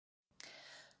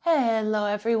Hello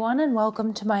everyone and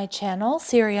welcome to my channel,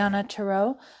 Siriana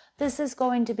Tarot. This is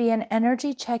going to be an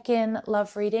energy check-in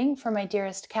love reading for my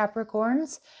dearest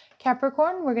Capricorns.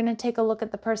 Capricorn, we're going to take a look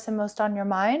at the person most on your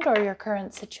mind or your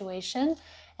current situation.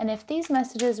 And if these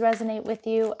messages resonate with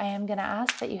you, I am going to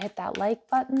ask that you hit that like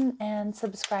button and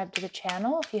subscribe to the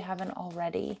channel if you haven't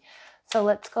already. So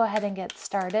let's go ahead and get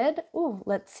started.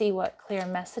 Let's see what clear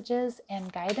messages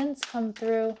and guidance come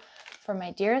through for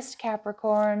my dearest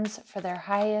Capricorns for their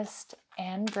highest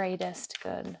and greatest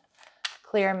good.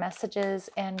 Clear messages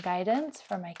and guidance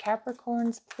for my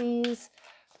Capricorns, please,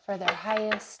 for their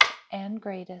highest and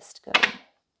greatest good.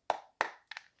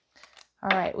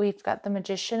 All right, we've got the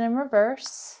Magician in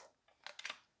reverse.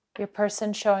 Your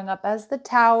person showing up as the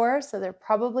Tower, so they're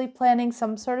probably planning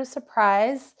some sort of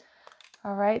surprise.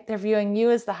 All right, they're viewing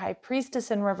you as the High Priestess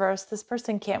in reverse. This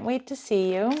person can't wait to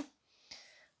see you.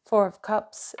 Four of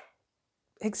Cups,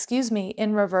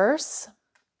 in reverse.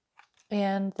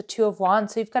 And the Two of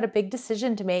Wands. So you've got a big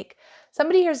decision to make.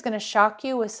 Somebody here is going to shock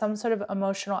you with some sort of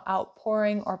emotional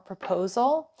outpouring or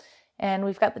proposal. And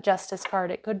we've got the Justice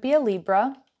card. It could be a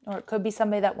Libra, or it could be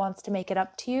somebody that wants to make it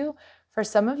up to you. For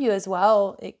some of you as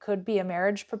well, it could be a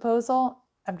marriage proposal.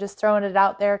 I'm just throwing it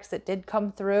out there because it did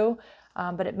come through.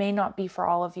 But it may not be for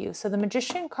all of you. So the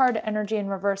Magician card energy in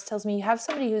reverse tells me you have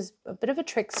somebody who's a bit of a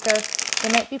trickster. They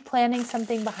might be planning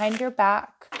something behind your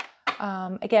back.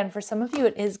 Again, for some of you,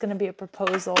 it is going to be a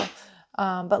proposal.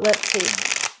 But let's see.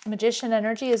 Magician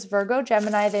energy is Virgo,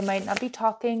 Gemini. They might not be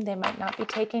talking. They might not be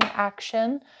taking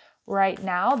action right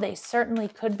now. They certainly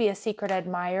could be a secret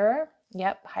admirer.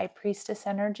 Yep, High Priestess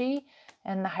energy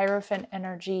and the Hierophant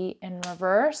energy in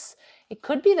reverse. It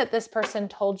could be that this person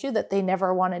told you that they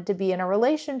never wanted to be in a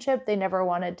relationship. They never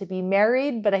wanted to be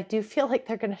married, but I do feel like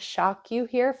they're going to shock you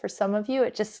here. For some of you,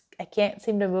 I can't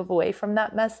seem to move away from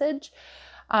that message.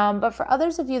 But for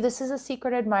others of you, this is a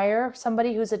secret admirer,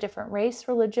 somebody who's a different race,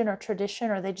 religion, or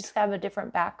tradition, or they just have a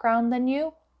different background than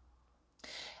you.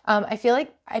 I feel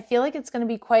like it's going to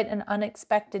be quite an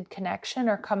unexpected connection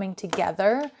or coming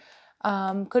together.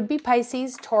 Could be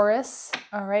Pisces, Taurus.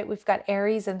 All right, we've got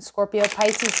Aries and Scorpio.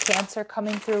 Pisces, Cancer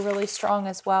coming through really strong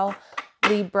as well.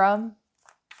 Libra,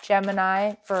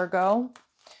 Gemini, Virgo.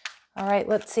 All right,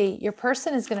 let's see. Your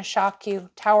person is going to shock you.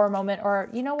 Tower moment. Or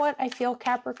you know what? I feel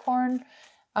Capricorn.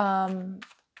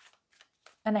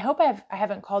 And I hope I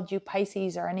haven't called you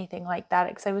Pisces or anything like that,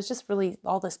 because I was just really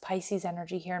all this Pisces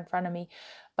energy here in front of me.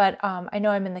 But I know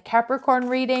I'm in the Capricorn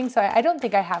reading, so I don't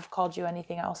think I have called you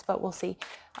anything else, but we'll see.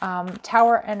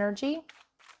 Tower energy.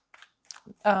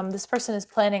 This person is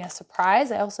planning a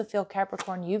surprise. I also feel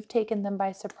Capricorn, you've taken them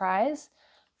by surprise.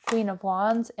 Queen of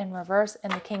Wands in reverse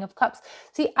and the King of Cups.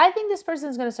 See, I think this person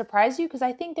is going to surprise you because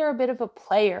I think they're a bit of a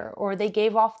player, or they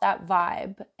gave off that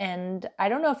vibe. And I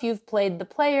don't know if you've played the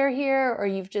player here or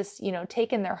you've just,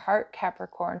 taken their heart,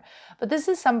 Capricorn. But this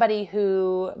is somebody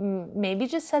who maybe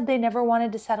just said they never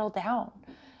wanted to settle down.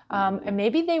 And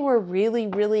maybe they were really,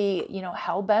 really,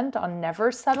 hell-bent on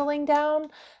never settling down,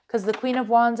 because the Queen of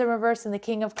Wands in reverse and the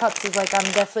King of Cups is like,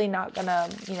 I'm definitely not gonna,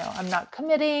 I'm not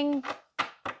committing.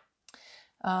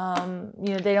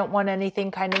 They don't want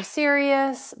anything kind of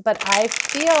serious, but I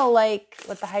feel like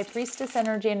with the High Priestess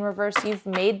energy in reverse, you've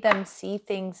made them see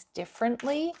things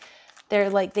differently.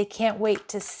 They're like, they can't wait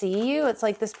to see you. It's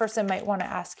like this person might want to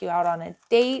ask you out on a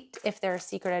date if they're a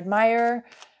secret admirer.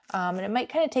 And it might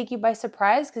kind of take you by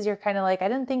surprise because you're kind of like, I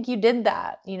didn't think you did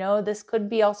that. This could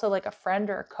be also like a friend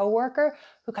or a coworker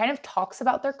who kind of talks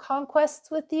about their conquests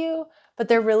with you, but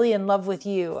they're really in love with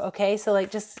you. Okay. So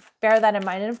like, just bear that in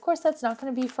mind. And of course, that's not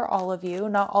going to be for all of you.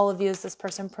 Not all of you is this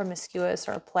person promiscuous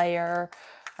or a player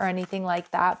or anything like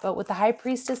that. But with the High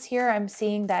Priestess here, I'm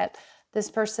seeing that this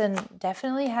person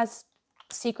definitely has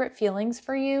secret feelings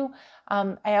for you.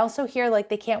 I also hear like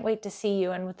they can't wait to see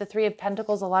you. And with the Three of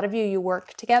Pentacles, a lot of you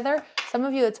work together. Some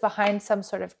of you, it's behind some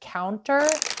sort of counter.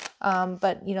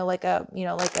 But like a, I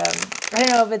don't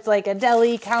know if it's like a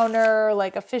deli counter,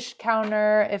 like a fish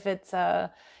counter, if it's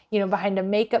behind a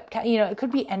makeup, it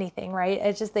could be anything, right?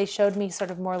 It's just, they showed me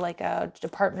sort of more like a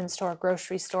department store,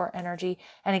 grocery store energy.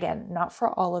 And again, not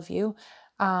for all of you.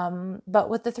 But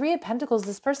with the Three of Pentacles,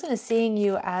 this person is seeing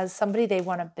you as somebody they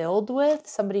want to build with,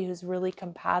 somebody who's really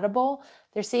compatible.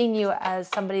 They're seeing you as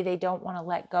somebody they don't want to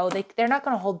let go. They're not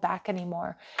going to hold back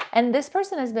anymore. And this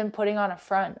person has been putting on a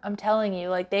front. I'm telling you,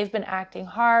 like they've been acting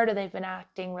hard, or they've been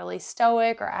acting really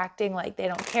stoic, or acting like they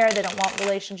don't care. They don't want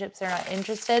relationships. They're not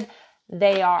interested.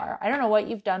 They are. I don't know what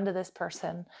you've done to this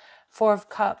person. Four of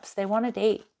Cups. They want to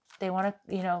date. They want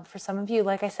to, for some of you,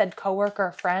 like I said, coworker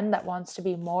or friend that wants to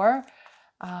be more.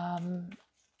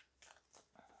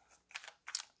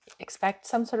 Expect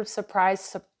some sort of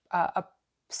surprise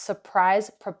surprise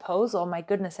proposal. My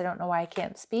goodness, I don't know why I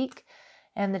can't speak.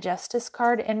 And the Justice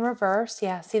card in reverse.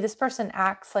 Yeah, see, this person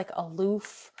acts like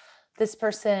aloof. This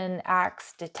person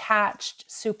acts detached,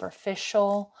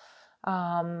 superficial.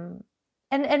 And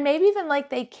maybe even like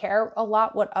they care a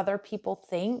lot what other people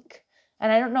think.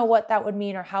 And I don't know what that would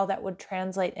mean or how that would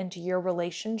translate into your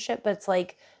relationship, but it's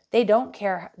like they don't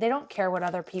care. They don't care what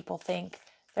other people think.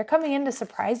 They're coming in to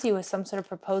surprise you with some sort of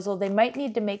proposal. They might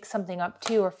need to make something up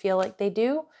to you or feel like they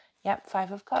do. Yep,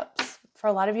 5 of Cups. For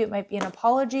a lot of you, it might be an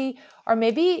apology, or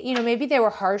maybe, maybe they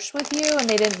were harsh with you and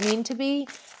they didn't mean to be,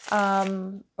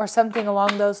 or something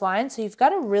along those lines. So you've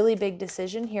got a really big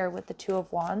decision here with the 2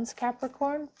 of Wands,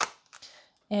 Capricorn.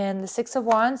 And the 6 of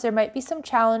Wands, there might be some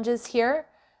challenges here.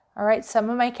 All right, some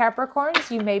of my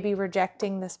Capricorns, you may be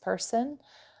rejecting this person.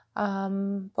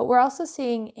 But we're also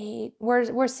seeing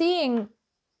we're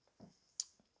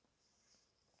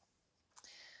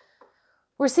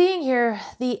seeing here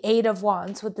the 8 of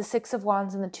Wands with the 6 of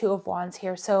Wands and the 2 of Wands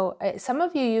here. So some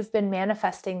of you, you've been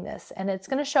manifesting this, and it's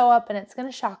going to show up and it's going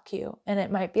to shock you. And it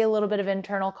might be a little bit of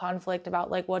internal conflict about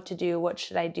like what to do, what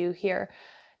should I do here?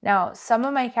 Now, some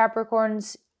of my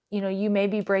Capricorns, you may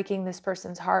be breaking this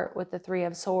person's heart with the 3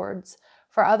 of Swords.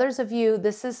 For others of you,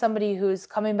 this is somebody who's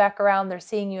coming back around. They're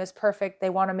seeing you as perfect. They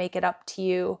want to make it up to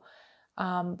you.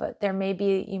 But there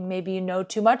maybe you know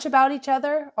too much about each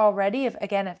other already. If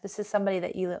this is somebody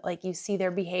that you see their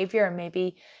behavior, and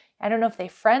maybe, I don't know if they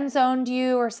friend zoned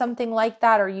you or something like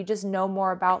that, or you just know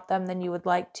more about them than you would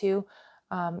like to.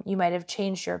 You might have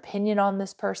changed your opinion on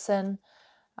this person.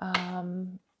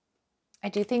 I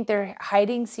do think they're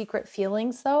hiding secret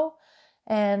feelings though.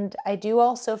 And I do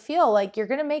also feel like you're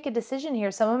going to make a decision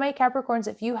here. Some of my Capricorns,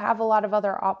 if you have a lot of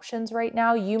other options right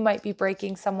now, you might be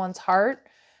breaking someone's heart.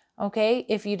 Okay,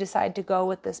 if you decide to go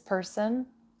with this person.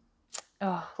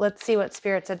 Oh, let's see what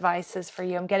Spirit's advice is for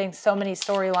you. I'm getting so many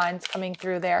storylines coming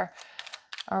through there.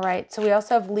 All right, so we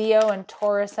also have Leo and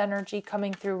Taurus energy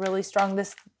coming through really strong.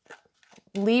 This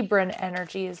Libran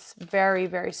energy is very,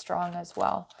 very strong as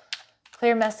well.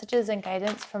 Clear messages and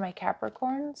guidance for my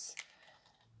Capricorns.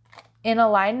 In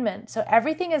alignment. So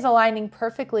everything is aligning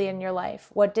perfectly in your life.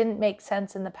 What didn't make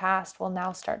sense in the past will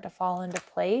now start to fall into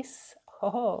place.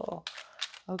 Oh,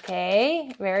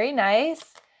 okay. Very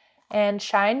nice. And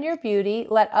shine your beauty.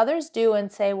 Let others do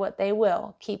and say what they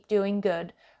will. Keep doing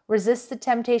good. Resist the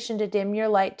temptation to dim your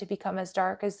light to become as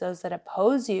dark as those that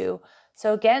oppose you.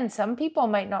 So again, some people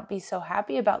might not be so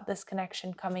happy about this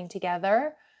connection coming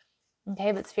together.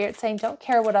 Okay, but Spirit's saying don't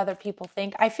care what other people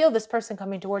think. I feel this person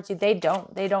coming towards you, they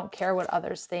don't care what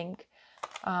others think.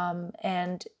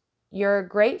 And your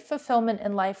great fulfillment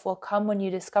in life will come when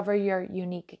you discover your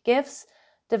unique gifts,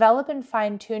 develop and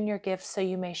fine-tune your gifts so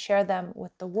you may share them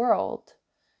with the world.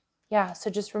 Yeah, so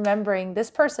just remembering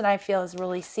this person, I feel, is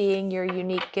really seeing your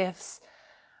unique gifts.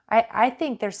 I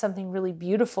think there's something really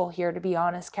beautiful here, to be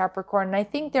honest, Capricorn. And I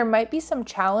think there might be some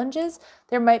challenges.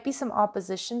 There might be some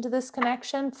opposition to this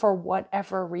connection for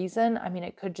whatever reason. I mean,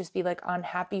 it could just be like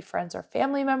unhappy friends or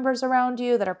family members around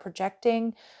you that are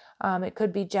projecting. It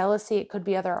could be jealousy. It could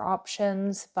be other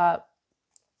options. But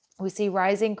we see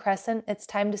rising crescent. It's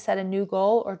time to set a new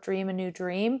goal or dream a new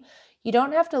dream. You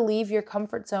don't have to leave your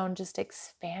comfort zone. Just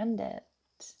expand it.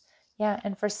 Yeah,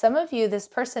 and for some of you, this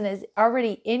person is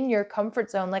already in your comfort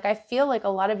zone. Like I feel like a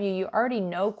lot of you already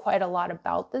know quite a lot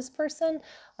about this person.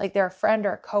 Like they're a friend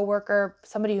or a coworker,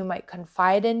 somebody who might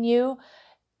confide in you.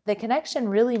 The connection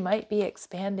really might be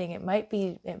expanding.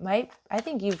 I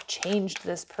think you've changed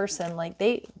this person. Like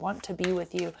they want to be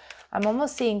with you. I'm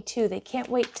almost seeing too, they can't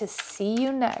wait to see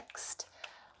you next.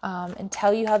 And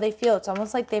tell you how they feel. It's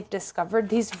almost like they've discovered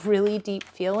these really deep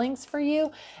feelings for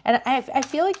you. And I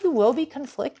feel like you will be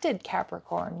conflicted,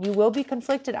 Capricorn. You will be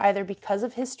conflicted either because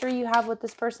of history you have with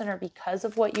this person or because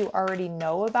of what you already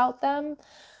know about them.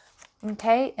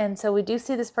 Okay, and so we do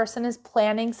see this person is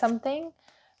planning something.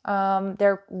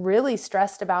 They're really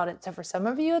stressed about it. So for some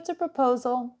of you, it's a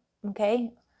proposal.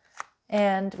 Okay,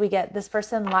 and we get this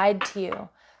person lied to you.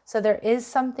 So there is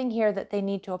something here that they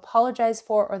need to apologize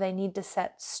for or they need to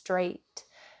set straight.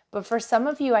 But for some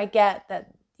of you, I get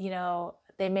that,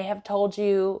 they may have told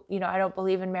you, I don't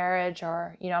believe in marriage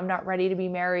or, I'm not ready to be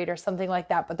married or something like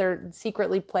that, but they're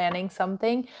secretly planning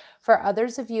something. For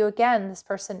others of you, again, this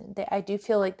person, I do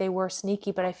feel like they were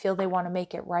sneaky, but I feel they want to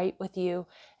make it right with you.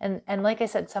 And like I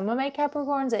said, some of my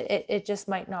Capricorns, it just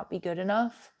might not be good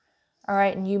enough. All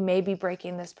right, and you may be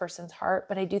breaking this person's heart,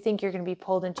 but I do think you're going to be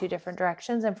pulled in 2 different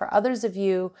directions. And for others of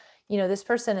you, this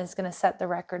person is going to set the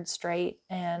record straight,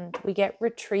 and we get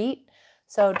retreat.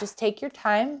 So just take your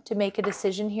time to make a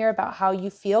decision here about how you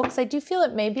feel, because I do feel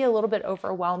it may be a little bit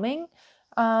overwhelming.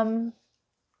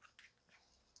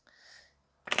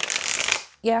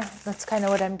 Yeah, that's kind of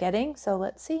what I'm getting. So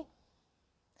let's see.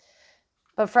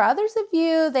 But for others of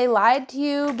you, they lied to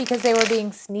you because they were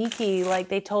being sneaky. Like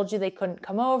they told you they couldn't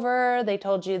come over. They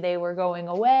told you they were going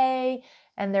away.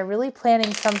 And they're really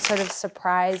planning some sort of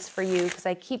surprise for you, because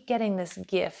I keep getting this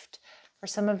gift. For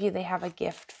some of you, they have a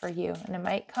gift for you. And it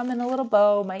might come in a little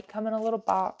bow, might come in a little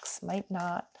box, might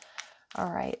not.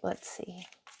 All right, let's see.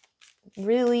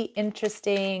 Really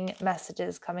interesting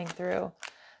messages coming through.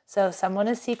 So someone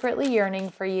is secretly yearning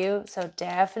for you. So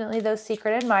definitely those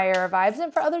secret admirer vibes.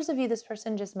 And for others of you, this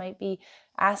person just might be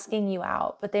asking you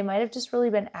out, but they might have just really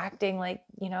been acting like,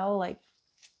 you know, like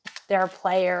they're a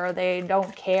player, or they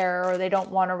don't care, or they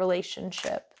don't want a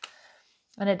relationship.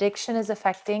 An addiction is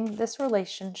affecting this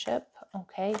relationship,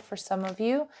 okay, for some of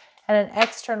you. And an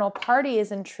external party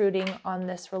is intruding on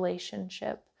this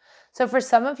relationship. So for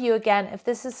some of you, again, if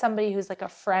this is somebody who's like a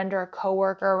friend or a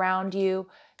coworker around you,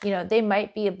 you know, they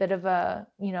might be a bit of a,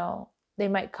 you know, they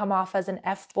might come off as an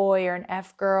F-boy or an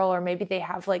F-girl, or maybe they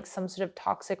have like some sort of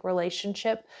toxic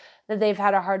relationship that they've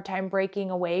had a hard time breaking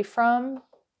away from.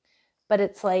 But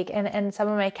it's like, and some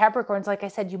of my Capricorns, like I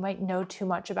said, you might know too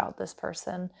much about this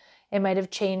person. It might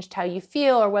have changed how you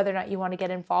feel or whether or not you want to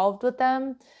get involved with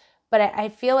them. But I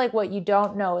feel like what you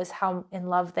don't know is how in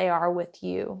love they are with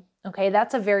you. Okay,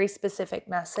 that's a very specific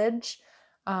message.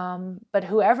 But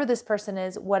whoever this person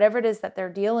is, whatever it is that they're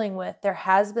dealing with, there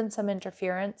has been some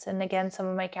interference. And again, some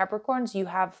of my Capricorns, you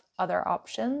have other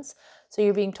options. So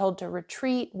you're being told to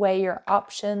retreat, weigh your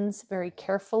options very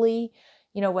carefully.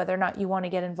 You know, whether or not you want to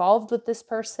get involved with this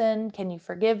person. Can you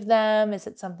forgive them? Is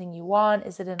it something you want?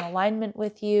 Is it in alignment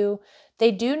with you?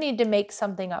 They do need to make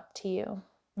something up to you,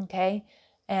 okay?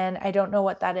 And I don't know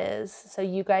what that is. So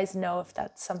you guys know if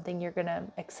that's something you're going to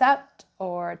accept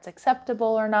or it's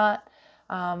acceptable or not.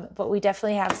 But we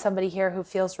definitely have somebody here who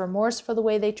feels remorse for the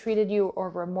way they treated you, or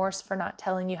remorse for not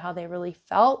telling you how they really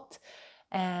felt.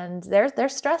 And they're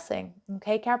stressing,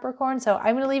 okay, Capricorn? So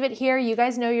I'm going to leave it here. You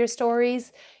guys know your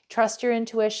stories. Trust your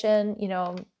intuition, you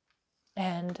know,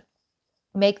 and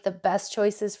make the best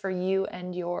choices for you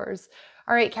and yours.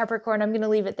 All right, Capricorn, I'm going to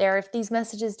leave it there. If these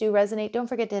messages do resonate, don't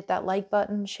forget to hit that like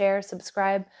button, share,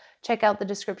 subscribe. Check out the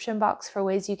description box for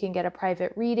ways you can get a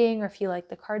private reading, or if you like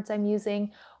the cards I'm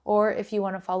using, or if you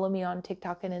want to follow me on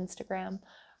TikTok and Instagram.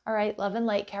 All right, love and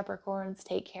light, Capricorns.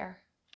 Take care.